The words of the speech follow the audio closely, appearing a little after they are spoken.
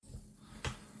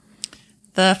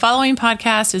The following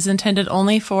podcast is intended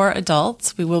only for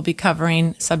adults. We will be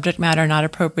covering subject matter not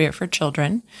appropriate for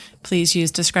children. Please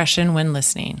use discretion when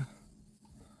listening.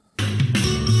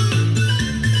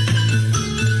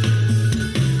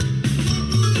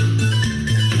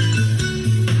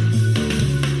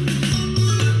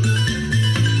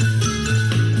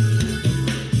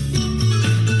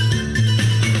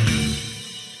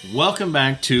 Welcome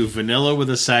back to Vanilla with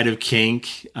a Side of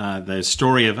Kink, the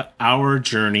story of our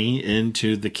journey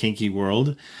into the kinky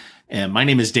world. And my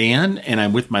name is Dan, and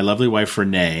I'm with my lovely wife,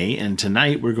 Renee. And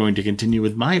tonight we're going to continue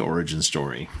with my origin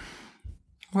story.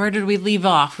 Where did we leave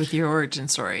off with your origin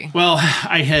story? Well,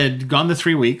 I had gone the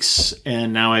 3 weeks,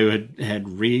 and now I had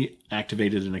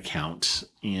reactivated an account.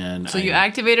 And you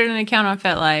activated an account on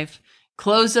FetLife,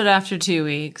 closed it after 2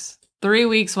 weeks. 3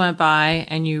 weeks went by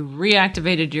and you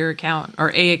reactivated your account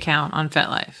or a account on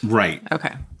FetLife. Right.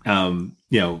 Okay. I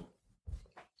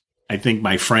think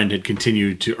my friend had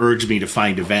continued to urge me to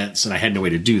find events, and I had no way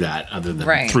to do that other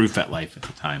than through FetLife at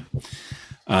the time.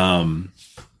 And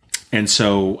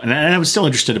I was still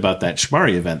interested about that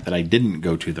Shibari event that I didn't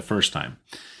go to the first time.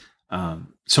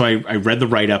 So I read the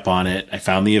write-up on it. I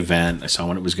found the event. I saw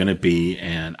when it was going to be,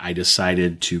 and I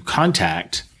decided to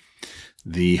contact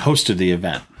the host of the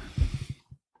event.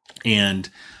 And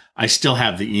I still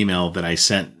have the email that I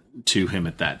sent to him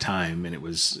at that time. And it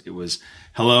was,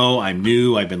 hello, I'm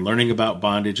new. I've been learning about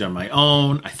bondage on my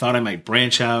own. I thought I might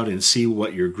branch out and see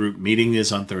what your group meeting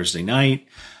is on Thursday night.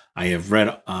 I have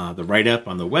read the write-up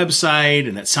on the website,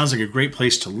 and that sounds like a great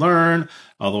place to learn.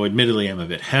 Although admittedly, I'm a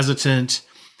bit hesitant.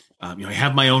 I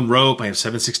have my own rope. I have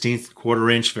 7/16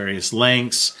 quarter-inch, various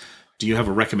lengths. Do you have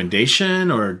a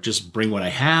recommendation, or just bring what I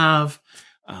have?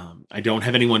 I don't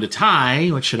have anyone to tie.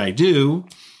 What should I do?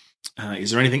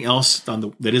 Is there anything else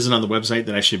that isn't on the website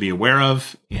that I should be aware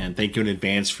of? And thank you in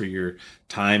advance for your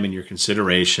time and your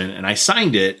consideration. And I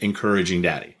signed it, Encouraging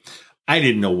Daddy. I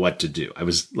didn't know what to do. I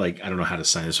was like, I don't know how to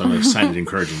sign this. So I'm like, signed it,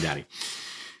 Encouraging Daddy.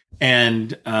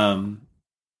 And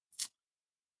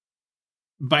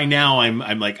by now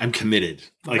I'm committed.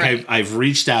 Like right. I've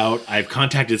reached out. I've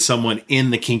contacted someone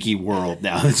in the kinky world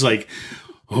now. It's like,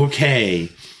 okay.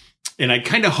 And I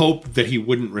kind of hoped that he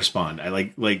wouldn't respond. I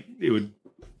like it would,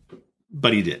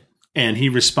 but he did. And he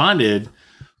responded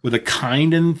with a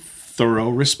kind and thorough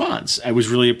response. I was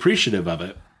really appreciative of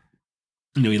it.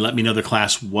 He let me know the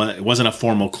class it wasn't a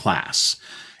formal class.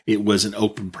 It was an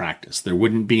open practice. There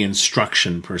wouldn't be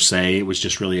instruction per se. It was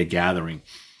just really a gathering.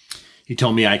 He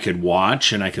told me I could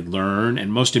watch and I could learn,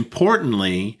 and most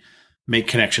importantly, make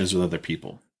connections with other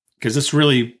people. Because that's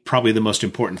really probably the most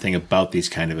important thing about these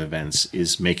kind of events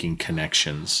is making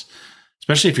connections,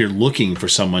 especially if you're looking for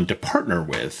someone to partner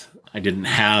with. I didn't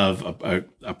have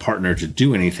a partner to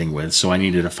do anything with, so I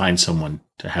needed to find someone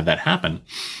to have that happen,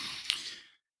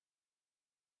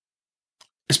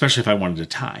 especially if I wanted to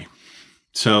tie.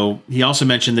 So he also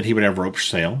mentioned that he would have rope for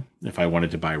sale if I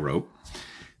wanted to buy rope.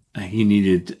 He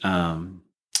needed to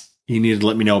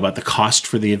let me know about the cost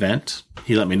for the event.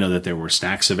 He let me know that there were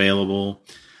stacks available.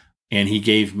 And he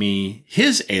gave me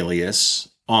his alias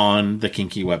on the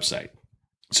Kinky website.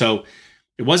 So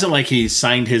it wasn't like he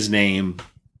signed his name,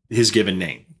 his given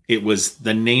name. It was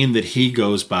the name that he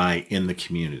goes by in the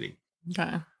community.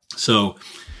 Okay. So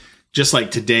just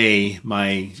like today,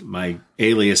 my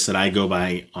alias that I go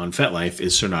by on FetLife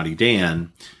is Sir Naughty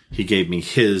Dan. He gave me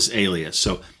his alias.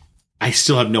 So I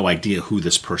still have no idea who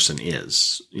this person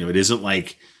is. It isn't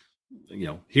like,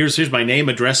 here's my name,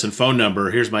 address, and phone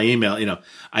number. Here's my email.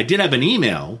 I did have an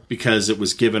email because it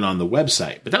was given on the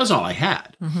website, but that was all I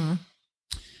had. Mm-hmm.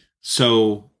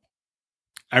 So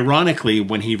ironically,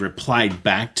 when he replied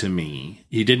back to me,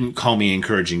 he didn't call me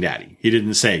Encouraging Daddy. He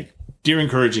didn't say, Dear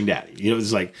Encouraging Daddy. It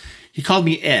was like, he called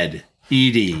me Ed,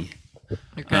 E-D,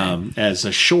 okay. As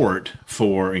a short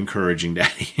for Encouraging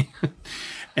Daddy.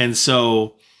 And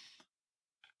so,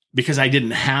 because I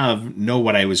didn't know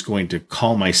what I was going to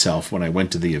call myself when I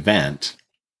went to the event,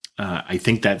 I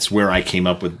think that's where I came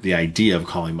up with the idea of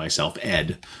calling myself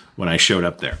Ed when I showed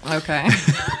up there. Okay.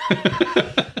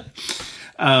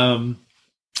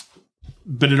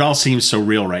 But it all seems so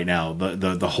real right now.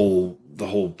 The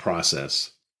whole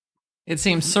process. It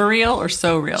seems surreal or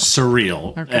so real?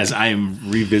 Surreal, okay. As I'm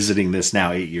revisiting this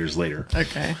now 8 years later.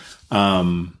 Okay.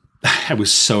 I was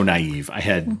so naive. I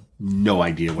had no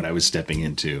idea what I was stepping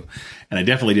into. And I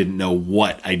definitely didn't know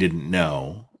what I didn't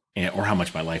know or how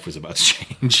much my life was about to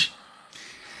change.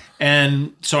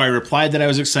 And so I replied that I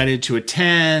was excited to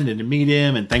attend and to meet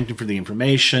him and thanked him for the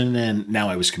information. And now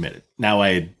I was committed. Now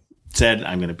I had said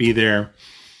I'm going to be there.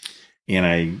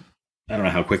 And I don't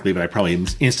know how quickly, but I probably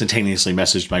instantaneously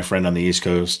messaged my friend on the East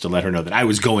Coast to let her know that I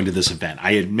was going to this event.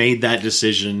 I had made that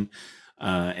decision.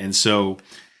 And so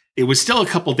it was still a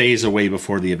couple days away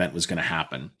before the event was going to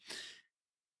happen.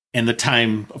 And the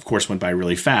time, of course, went by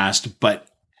really fast. But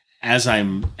as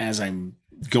I'm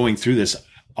going through this,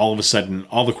 all of a sudden,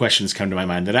 all the questions come to my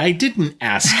mind that I didn't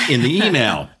ask in the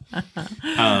email.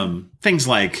 Things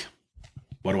like,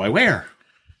 what do I wear?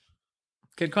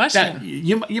 Good question. That,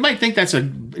 you might think that's a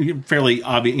fairly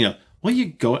obvious, well, you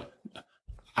go,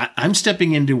 I'm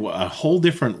stepping into a whole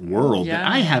different world that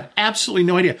I have absolutely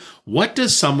no idea. What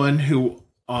does someone who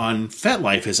on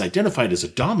FetLife is identified as a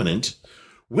dominant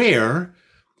wear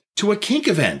to a kink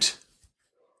event?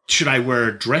 Should I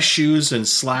wear dress shoes and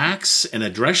slacks and a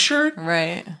dress shirt?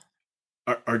 Right.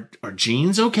 Are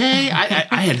jeans okay?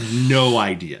 I had no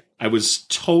idea. I was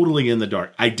totally in the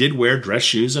dark. I did wear dress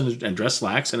shoes and dress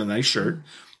slacks and a nice shirt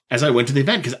as I went to the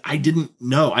event because I didn't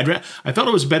know. I felt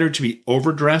it was better to be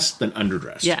overdressed than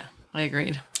underdressed. Yeah, I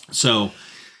agreed. So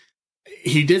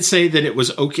he did say that it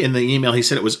was okay in the email. He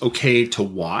said it was okay to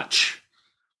watch.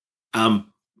 But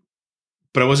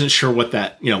I wasn't sure what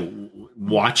that,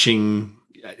 watching.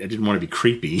 I didn't want to be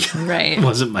creepy. Right. It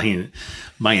wasn't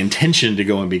my intention to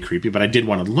go and be creepy, but I did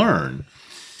want to learn.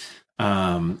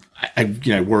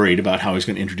 I worried about how I was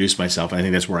going to introduce myself. And I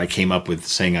think that's where I came up with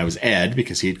saying I was Ed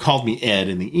because he had called me Ed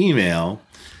in the email.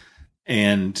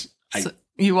 And so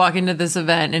you walk into this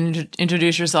event and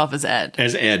introduce yourself as Ed.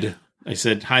 As Ed. I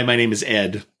said, hi, my name is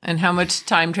Ed. And how much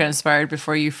time transpired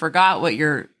before you forgot what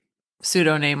your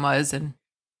pseudonym was and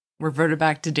reverted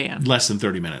back to Dan? Less than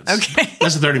 30 minutes. Okay.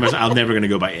 Less than 30 minutes. I'm never going to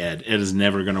go by Ed. Ed is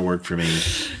never going to work for me.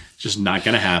 Just not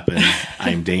going to happen.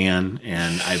 I'm Dan,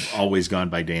 and I've always gone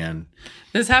by Dan.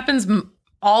 This happens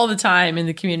all the time in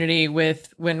the community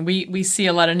with when we see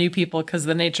a lot of new people because of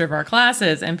the nature of our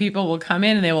classes, and people will come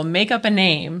in and they will make up a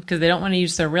name because they don't want to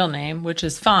use their real name, which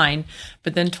is fine.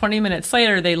 But then 20 minutes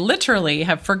later, they literally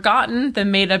have forgotten the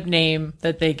made up name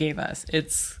that they gave us.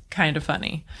 It's kind of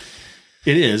funny.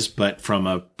 It is, but from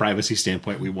a privacy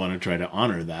standpoint, we want to try to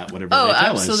honor that, whatever they tell us.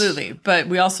 Oh, absolutely. But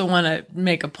we also want to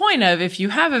make a point of if you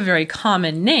have a very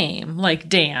common name like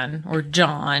Dan or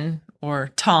John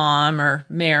or Tom or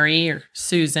Mary or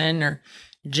Susan or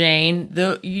Jane,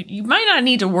 you might not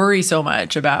need to worry so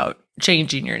much about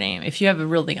changing your name. If you have a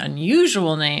really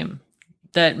unusual name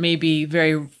that maybe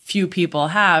very few people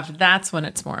have, that's when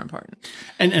it's more important.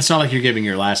 And it's not like you're giving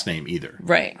your last name either.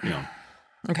 Right.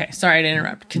 Okay, sorry to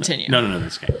interrupt. Continue. No,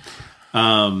 that's okay.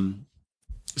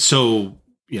 So,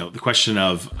 the question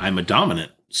of I'm a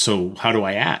dominant, so how do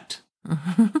I act?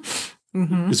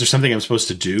 Mm-hmm. Is there something I'm supposed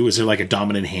to do? Is there like a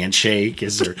dominant handshake?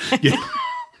 Is there,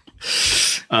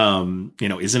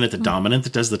 isn't it the dominant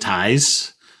that does the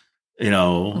ties?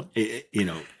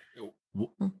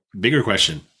 Bigger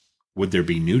question, would there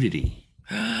be nudity?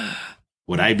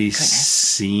 Would I be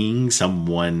seeing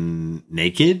someone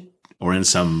naked? Or in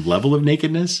some level of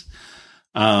nakedness,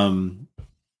 what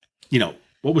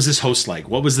was this host like?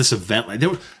 What was this event like?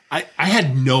 I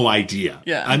had no idea.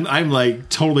 Yeah, I'm like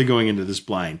totally going into this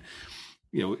blind.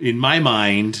 In my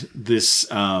mind, this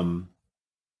host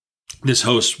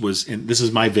was, and this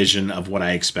is my vision of what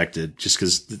I expected. Just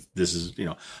because this is,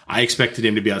 I expected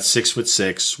him to be about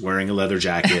 6'6", wearing a leather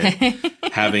jacket,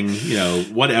 having,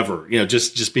 whatever,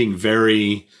 just being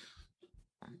very.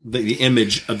 The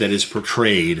image that is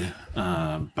portrayed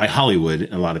by Hollywood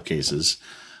in a lot of cases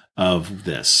of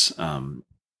this. I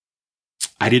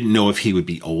didn't know if he would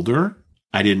be older.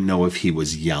 I didn't know if he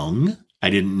was young. I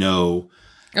didn't know.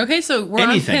 Okay, so we're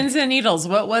anything. On pins and needles.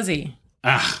 What was he?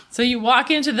 So you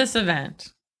walk into this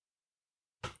event,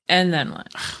 and then what?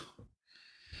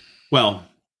 Well,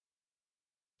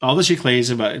 all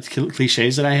the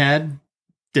cliches that I had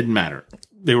didn't matter.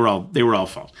 They were all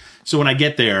false. So when I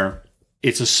get there,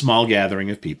 it's a small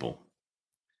gathering of people,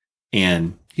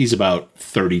 and he's about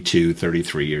 32,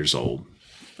 33 years old.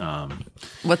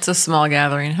 What's a small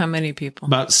gathering? How many people?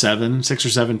 About 6 or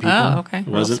 7 people. Oh, okay. It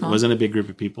wasn't a big group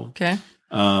of people. Okay.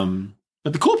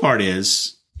 But the cool part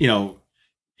is,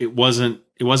 it wasn't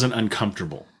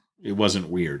uncomfortable. It wasn't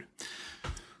weird.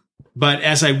 But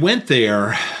as I went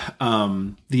there,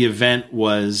 the event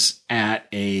was at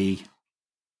a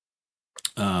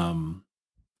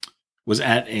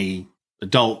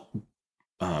adult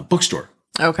bookstore.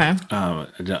 Okay. An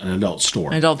adult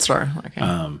store. Adult store. Okay.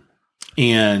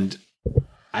 And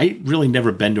I really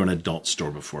never been to an adult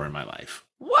store before in my life.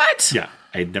 What? Yeah.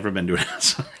 I had never been to an adult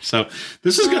store. So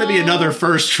this is going to be another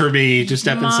first for me to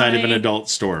step inside of an adult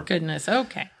store. Goodness.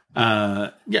 Okay. Yeah.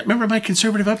 Remember my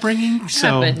conservative upbringing?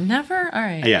 But never? All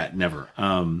right. Yeah, never.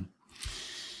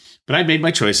 But I'd made my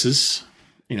choices.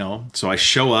 So I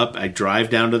show up, I drive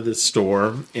down to the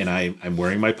store, and I'm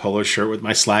wearing my polo shirt with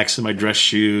my slacks and my dress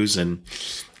shoes, and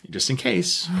just in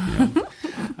case,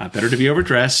 better to be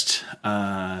overdressed.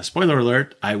 Spoiler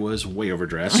alert, I was way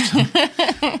overdressed.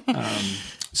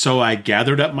 So I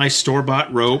gathered up my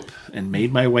store-bought rope and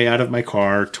made my way out of my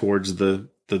car towards the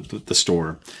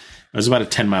store. It was about a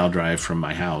 10-mile drive from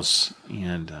my house,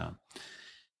 and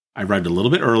I arrived a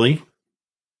little bit early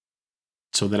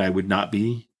so that I would not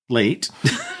be late.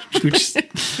 Which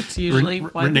it's usually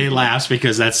Renee laughs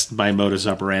because that's my modus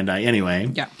operandi anyway.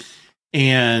 Yeah.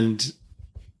 And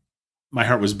my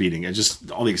heart was beating.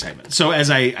 Just all the excitement. So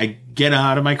as I get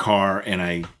out of my car and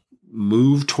I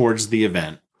move towards the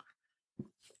event,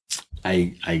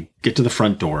 I get to the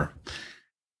front door,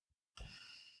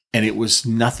 and it was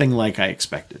nothing like I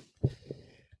expected.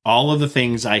 All of the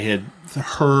things I had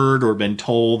heard or been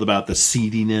told about the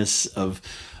seediness of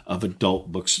adult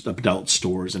books, adult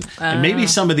stores, and maybe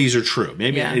some of these are true.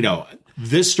 Maybe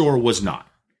this store was not.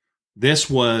 This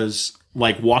was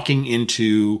like walking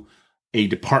into a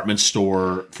department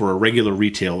store for a regular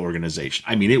retail organization.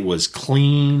 I mean, it was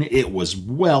clean. It was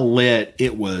well lit.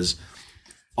 It was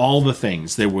all the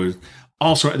things. There were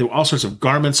all sorts of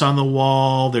garments on the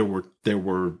wall. There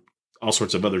were all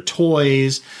sorts of other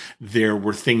toys. There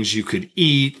were things you could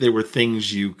eat. There were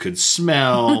things you could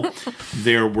smell.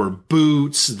 There were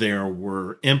boots. There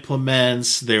were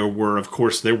implements. There were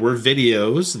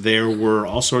videos. There were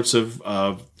all sorts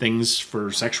of things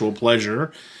for sexual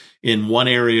pleasure in one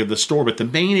area of the store. But the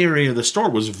main area of the store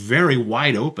was very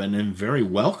wide open and very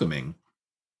welcoming.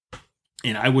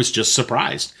 And I was just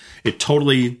surprised. It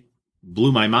totally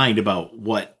blew my mind about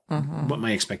what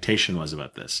my expectation was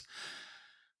about this.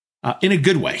 In a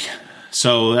good way.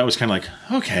 So that was kind of like,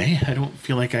 okay, I don't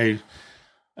feel like I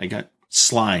got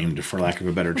slimed, for lack of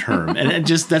a better term. And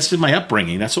that's just my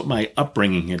upbringing. That's what my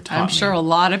upbringing had taught me. I'm sure a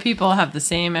lot of people have the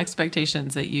same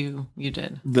expectations that you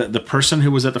did. The person who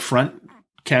was at the front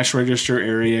cash register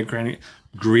area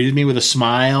greeted me with a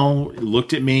smile,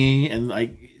 looked at me, and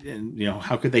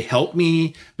how could they help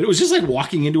me? But it was just like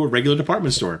walking into a regular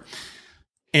department store.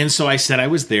 And so I said I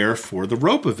was there for the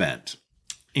rope event.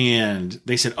 And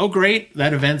they said, oh, great.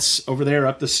 That event's over there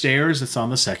up the stairs. It's on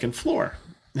the second floor.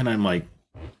 And I'm like,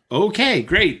 okay,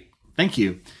 great. Thank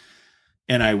you.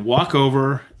 And I walk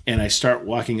over and I start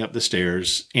walking up the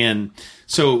stairs. And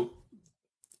so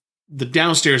the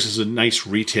downstairs is a nice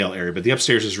retail area, but the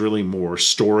upstairs is really more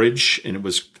storage. And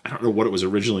I don't know what it was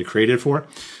originally created for,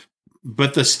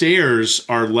 but the stairs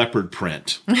are leopard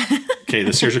print. Okay.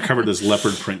 The stairs are covered with this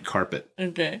leopard print carpet.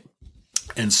 Okay.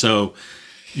 And so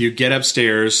you get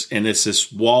upstairs, and it's this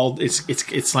wall.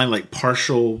 It's lined like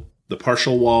partial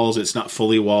walls. It's not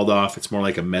fully walled off. It's more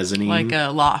like a mezzanine, like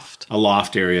a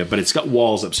loft area. But it's got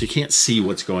walls up, so you can't see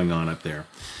what's going on up there.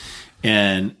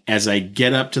 And as I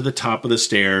get up to the top of the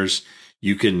stairs,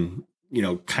 you can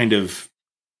kind of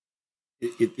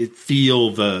it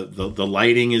feel the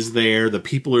lighting is there, the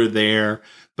people are there,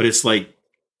 but it's like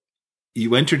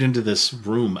you entered into this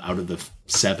room out of the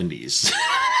 70s.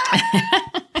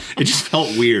 It just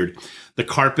felt weird. The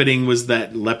carpeting was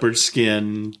that leopard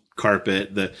skin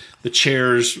carpet. The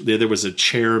chairs, there was a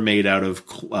chair made out of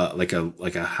like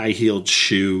a high-heeled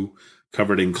shoe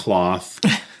covered in cloth.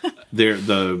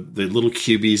 The little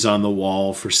cubies on the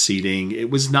wall for seating.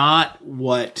 It wasn't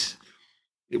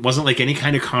like any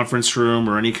kind of conference room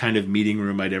or any kind of meeting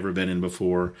room I'd ever been in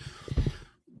before.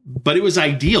 But it was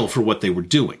ideal for what they were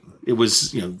doing. It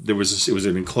was, it was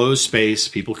an enclosed space.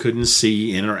 People couldn't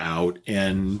see in or out,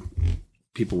 and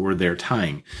people were there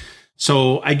tying.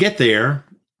 So I get there,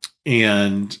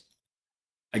 and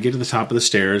I get to the top of the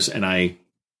stairs, and I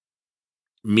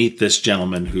meet this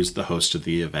gentleman who's the host of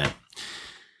the event.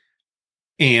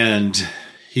 And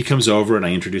he comes over, and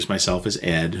I introduce myself as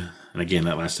Ed. And again,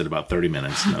 that lasted about 30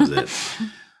 minutes, and that was it.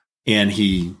 And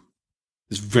he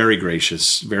is very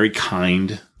gracious, very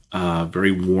kind,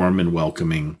 very warm and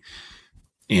welcoming.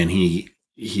 And he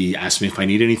asked me if I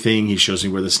need anything. He shows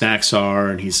me where the snacks are.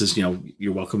 And he says,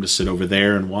 you're welcome to sit over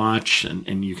there and watch.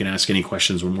 And you can ask any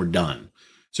questions when we're done.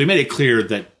 So he made it clear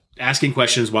that asking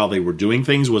questions while they were doing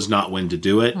things was not when to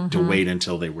do it, to wait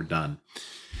until they were done.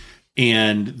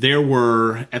 And there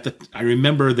were I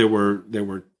remember there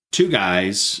were two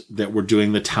guys that were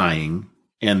doing the tying,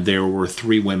 and there were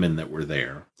three women that were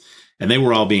there, and they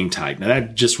were all being tied. Now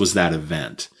that just was that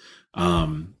event.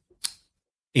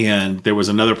 And there was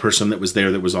another person that was there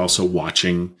that was also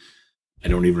watching. I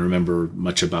don't even remember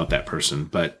much about that person,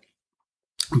 but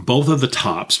both of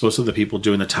the people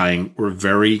doing the tying were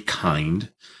very kind.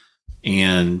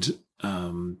 And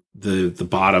the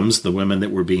bottoms, the women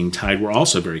that were being tied, were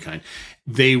also very kind.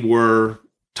 They were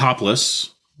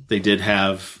topless, They did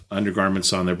have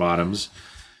undergarments on their bottoms.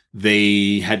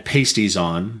 They had pasties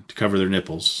on to cover their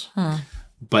nipples,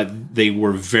 but they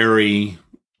were very,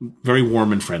 very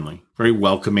warm and friendly, very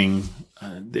welcoming.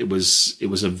 It was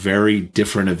a very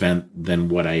different event than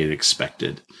what I had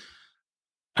expected.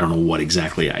 I don't know what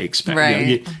exactly I expected.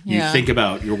 Right. You think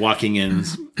about, you're walking in,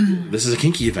 this is a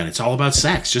kinky event. It's all about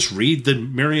sex. Just read the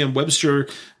Merriam-Webster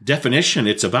definition.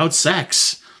 It's about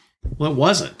sex. Well, it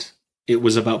wasn't. It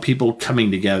was about people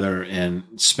coming together and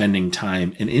spending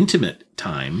time, an intimate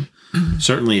time,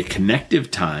 certainly a connective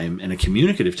time and a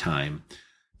communicative time,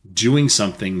 doing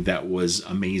something that was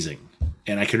amazing.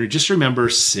 And I can just remember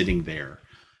sitting there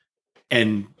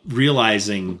and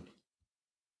realizing,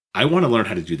 I want to learn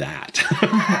how to do that.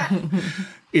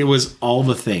 It was all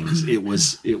the things. It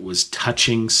was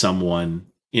touching someone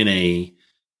in a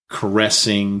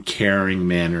caressing, caring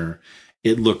manner.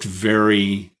 It looked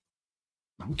very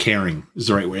caring is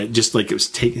the right way. Just like it was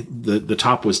taking, the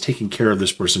top was taking care of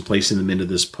this person, placing them into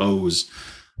this pose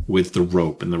with the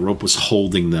rope, and the rope was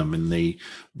holding them, and the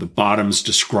bottoms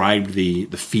described the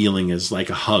feeling as like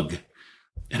a hug.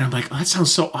 And I'm like, oh, that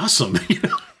sounds so awesome.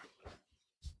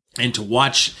 And to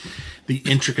watch the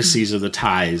intricacies of the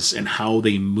ties and how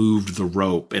they moved the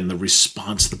rope and the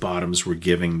response the bottoms were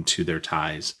giving to their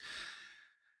ties.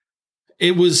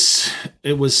 It was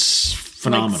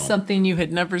phenomenal. Like something you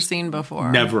had never seen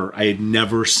before. Never. I had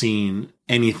never seen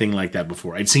anything like that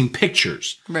before. I'd seen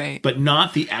pictures, right, but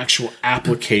not the actual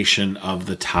application of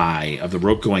the tie, of the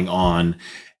rope going on,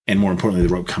 and more importantly,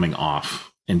 the rope coming off.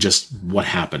 And just what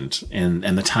happened, and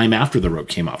the time after the rope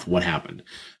came off, what happened?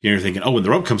 You're thinking, oh, when the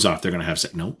rope comes off, they're going to have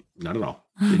sex. No, not at all.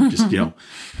 They just,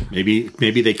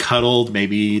 maybe they cuddled.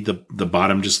 Maybe the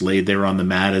bottom just laid there on the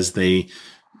mat as they,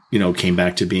 came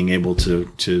back to being able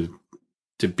to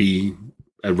be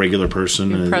a regular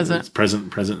person,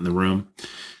 present in the room.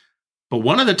 But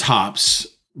one of the tops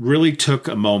really took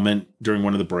a moment during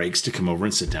one of the breaks to come over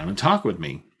and sit down and talk with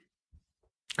me.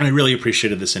 And I really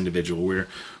appreciated this individual.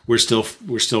 We're still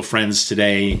friends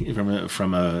today in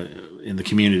the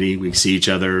community. We see each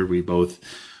other. We both,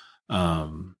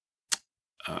 we're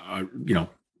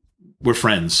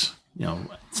friends. I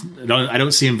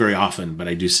don't see him very often, but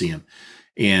I do see him.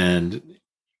 And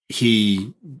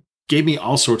he gave me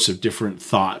all sorts of different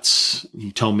thoughts.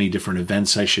 He told me different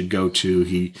events I should go to.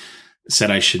 He said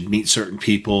I should meet certain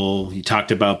people. He talked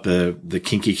about the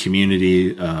kinky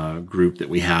community group that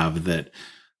we have that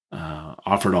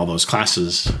offered all those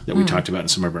classes that we talked about in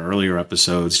some of our earlier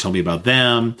episodes, told me about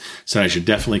them, said I should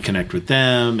definitely connect with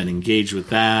them and engage with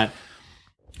that.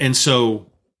 And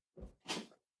so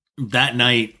that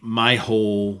night, my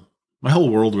whole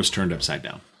world was turned upside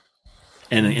down,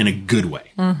 and in a good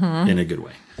way, in a good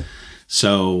way.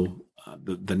 So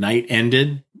the night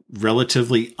ended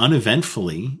relatively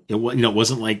uneventfully. It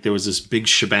wasn't like there was this big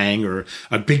shebang or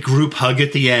a big group hug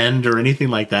at the end or anything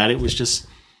like that. It was just,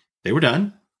 they were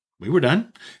done. We were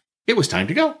done. It was time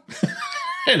to go.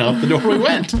 And out the door we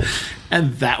went.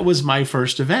 And that was my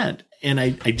first event. And I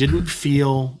didn't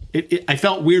feel it. I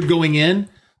felt weird going in.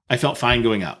 I felt fine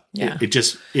going out. Yeah.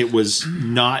 It was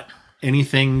not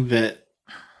anything that,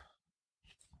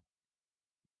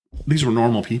 these were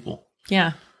normal people.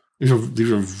 Yeah. These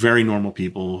were very normal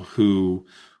people who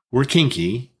were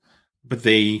kinky, but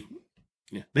they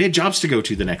had jobs to go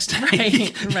to the next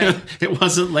day. Right. It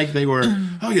wasn't like they were,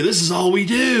 oh yeah, this is all we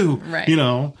do. Right.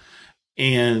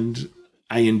 And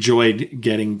I enjoyed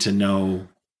getting to know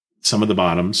some of the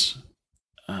bottoms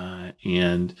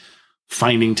and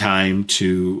finding time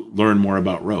to learn more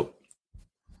about rope.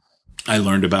 I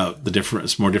learned about the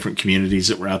different communities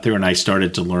that were out there, and I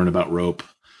started to learn about rope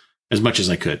as much as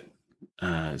I could,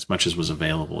 as much as was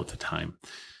available at the time.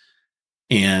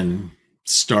 And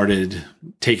started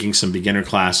taking some beginner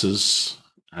classes.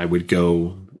 I would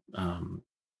go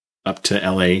up to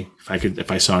LA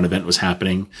if I saw an event was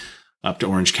happening, up to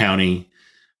Orange County.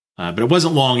 But it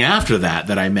wasn't long after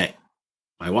that I met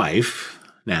my wife.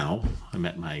 Now I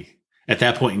met at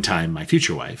that point in time, my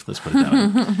future wife, let's put it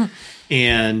that way.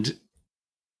 And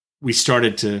we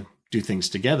started to do things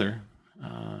together.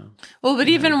 But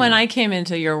even when I came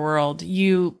into your world,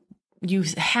 you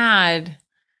had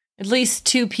at least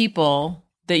two people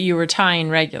that you were tying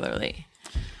regularly.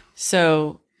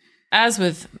 So as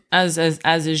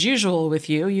is usual with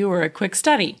you were a quick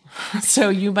study. So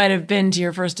you might have been to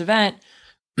your first event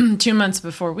 2 months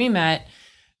before we met,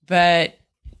 but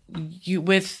you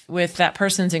with that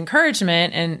person's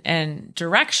encouragement and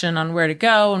direction on where to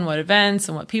go and what events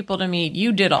and what people to meet,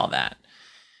 you did all that.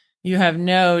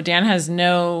 Dan has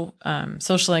no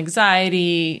social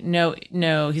anxiety.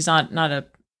 No, he's not a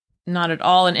not at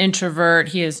all an introvert.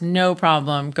 He has no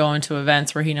problem going to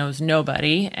events where he knows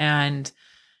nobody. And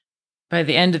by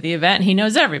the end of the event, he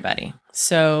knows everybody.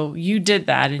 So you did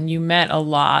that and you met a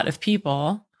lot of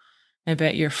people. I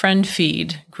bet your friend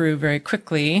feed grew very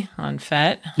quickly on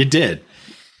FET. It did.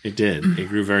 It did. It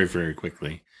grew very, very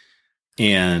quickly.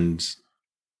 And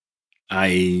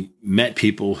I met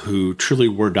people who truly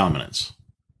were dominants.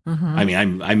 Mm-hmm. I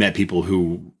mean, I met people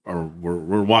who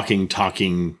were walking,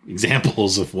 talking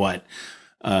examples of what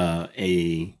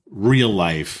a real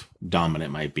life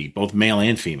dominant might be, both male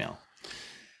and female.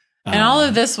 And all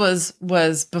of this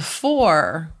was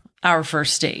before our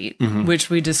first date, mm-hmm. which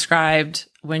we described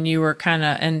when you were kind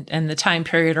of, and the time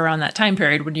period around that time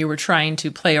period when you were trying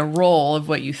to play a role of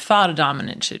what you thought a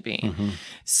dominant should be. Mm-hmm.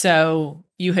 So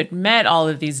you had met all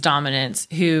of these dominants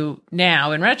who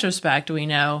now, in retrospect, we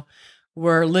know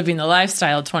were living the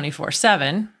lifestyle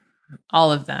 24/7.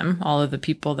 All of them, all of the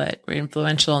people that were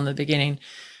influential in the beginning,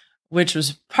 which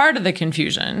was part of the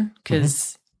confusion because,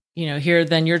 mm-hmm. Here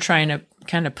then you're trying to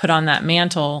kind of put on that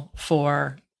mantle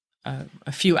for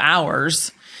a few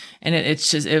hours, and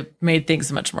it made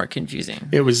things much more confusing.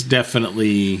 It was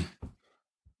definitely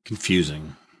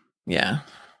confusing. Yeah.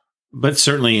 But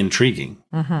certainly intriguing.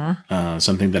 Mm-hmm.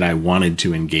 Something that I wanted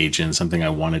to engage in, something I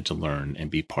wanted to learn and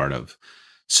be part of.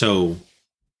 So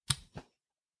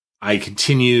I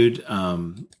continued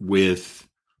with,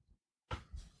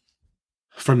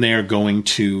 from there, going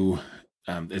to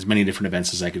as many different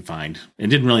events as I could find. It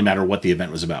didn't really matter what the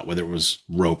event was about, whether it was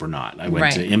rope or not. I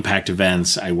went to impact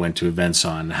events. I went to events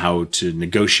on how to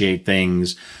negotiate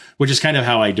things, which is kind of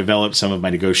how I developed some of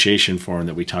my negotiation form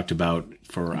that we talked about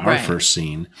for our first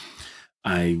scene.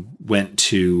 I went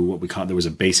to what we call, there was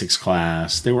a basics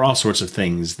class. There were all sorts of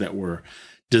things that were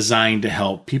designed to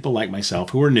help people like myself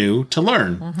who were new to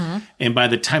learn. Mm-hmm. And by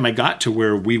the time I got to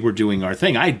where we were doing our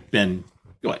thing, I'd been,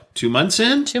 2 months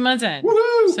in? 2 months in.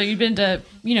 Woo-hoo! So you'd been to,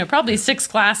 probably 6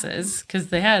 classes because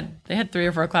they had 3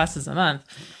 or 4 classes a month.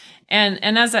 And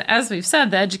as we've said,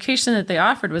 the education that they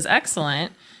offered was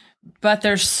excellent, but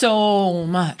there's so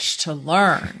much to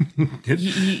learn.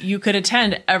 you could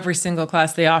attend every single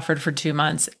class they offered for 2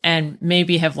 months and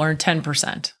maybe have learned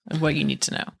 10% of what you need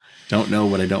to know. Don't know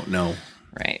what I don't know.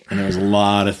 Right. And there was a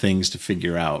lot of things to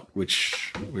figure out,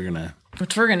 which we're going to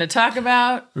talk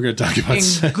about. We're going to talk about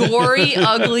in gory,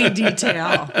 ugly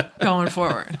detail going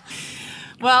forward.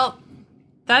 Well,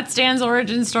 that's Dan's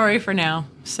origin story for now.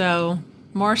 So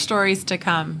more stories to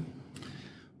come.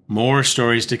 More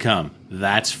stories to come.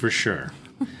 That's for sure.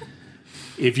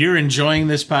 If you're enjoying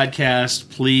this podcast,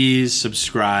 please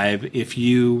subscribe. If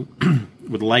you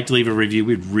would like to leave a review,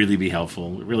 we'd really be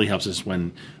helpful. It really helps us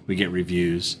when we get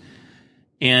reviews.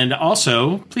 And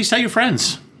also, please tell your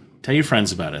friends. Tell your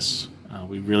friends about us.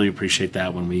 We really appreciate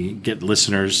that when we get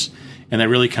listeners. And that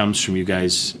really comes from you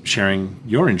guys sharing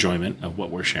your enjoyment of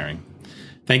what we're sharing.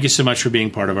 Thank you so much for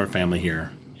being part of our family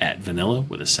here at Vanilla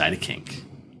with a Side of Kink.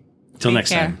 Till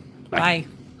next time. Bye.